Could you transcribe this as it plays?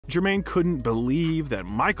Jermaine couldn't believe that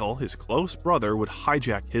Michael, his close brother, would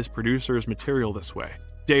hijack his producer's material this way.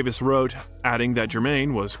 Davis wrote, adding that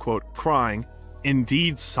Jermaine was, quote, crying,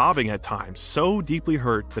 indeed sobbing at times, so deeply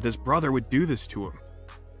hurt that his brother would do this to him.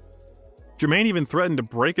 Jermaine even threatened to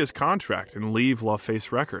break his contract and leave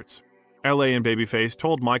LaFace Records. LA and Babyface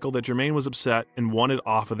told Michael that Jermaine was upset and wanted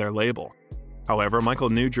off of their label. However, Michael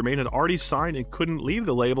knew Jermaine had already signed and couldn't leave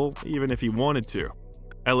the label even if he wanted to.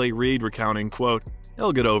 L.A. Reid recounting, quote,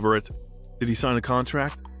 he'll get over it. Did he sign a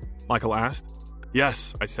contract? Michael asked.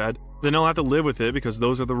 Yes, I said. Then he'll have to live with it because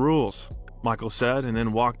those are the rules, Michael said and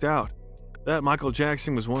then walked out. That Michael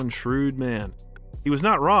Jackson was one shrewd man. He was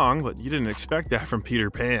not wrong, but you didn't expect that from Peter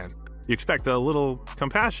Pan. You expect a little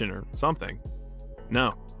compassion or something.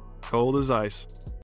 No, cold as ice.